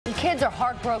Kids are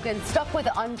heartbroken, stuck with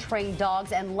untrained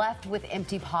dogs, and left with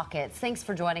empty pockets. Thanks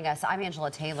for joining us. I'm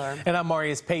Angela Taylor. And I'm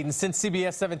Marius Payton. Since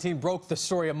CBS 17 broke the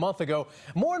story a month ago,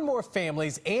 more and more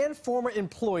families and former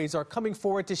employees are coming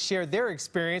forward to share their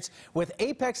experience with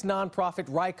Apex nonprofit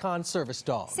Raycon service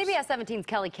dogs. CBS 17's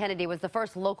Kelly Kennedy was the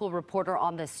first local reporter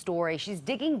on this story. She's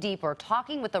digging deeper,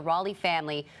 talking with the Raleigh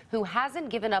family who hasn't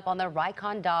given up on their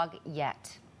Raycon dog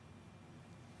yet.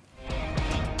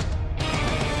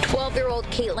 12-year-old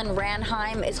Caitlin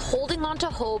Ranheim is holding on to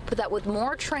hope that with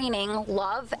more training,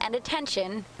 love, and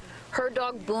attention, her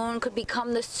dog Boone could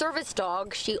become the service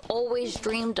dog she always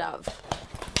dreamed of.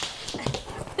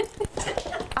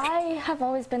 I have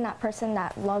always been that person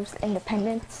that loves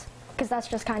independence, because that's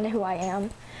just kind of who I am.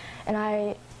 And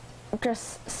I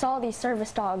just saw these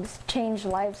service dogs change the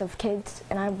lives of kids,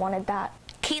 and I wanted that.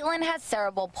 Caitlin has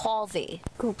cerebral palsy.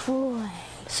 Good boy.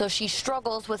 So she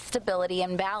struggles with stability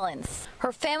and balance.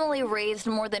 Her family raised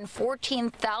more than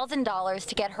 $14,000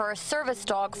 to get her a service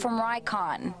dog from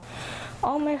Raycon.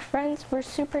 All my friends were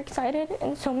super excited,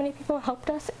 and so many people helped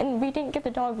us, and we didn't get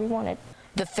the dog we wanted.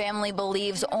 The family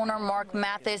believes owner Mark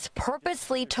Mathis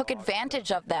purposely took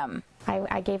advantage of them.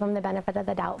 I gave him the benefit of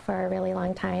the doubt for a really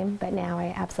long time, but now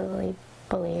I absolutely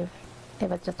believe it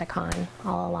was just a con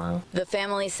all along. The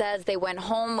family says they went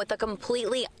home with a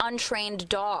completely untrained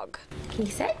dog. Can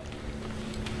you sit?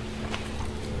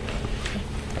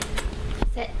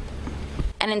 Sit.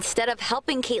 And instead of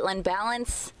helping Caitlin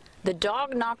balance, the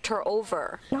dog knocked her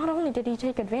over. Not only did he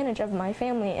take advantage of my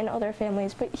family and other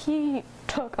families, but he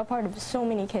took a part of so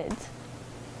many kids.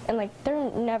 And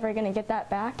they're never gonna get that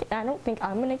back. And I don't think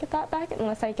I'm gonna get that back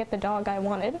unless I get the dog I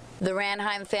wanted. The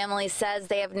Ranheim family says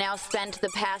they have now spent the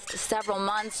past several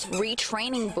months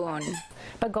retraining Boone.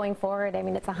 But going forward, I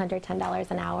mean, it's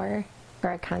 $110 an hour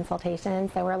for a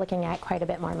consultation, so we're looking at quite a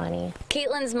bit more money.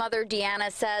 Caitlin's mother,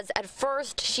 Deanna, says at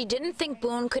first she didn't think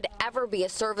Boone could ever be a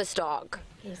service dog.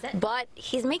 But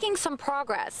he's making some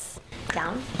progress.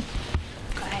 Down.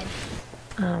 Go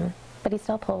ahead. But he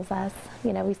still pulls us.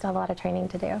 You know, we still have a lot of training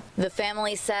to do. The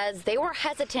family says they were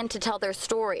hesitant to tell their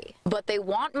story, but they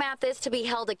want Mathis to be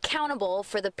held accountable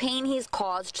for the pain he's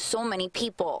caused so many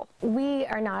people. We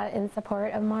are not in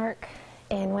support of Mark,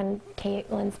 and when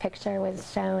Caitlin's picture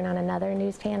was shown on another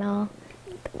news channel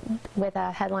with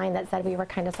a headline that said we were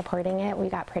kind of supporting it, we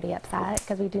got pretty upset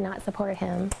because we do not support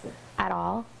him at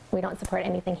all. We don't support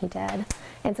anything he did.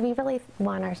 And so we really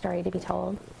want our story to be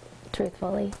told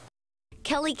truthfully.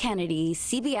 Kelly Kennedy,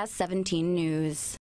 CBS 17 News.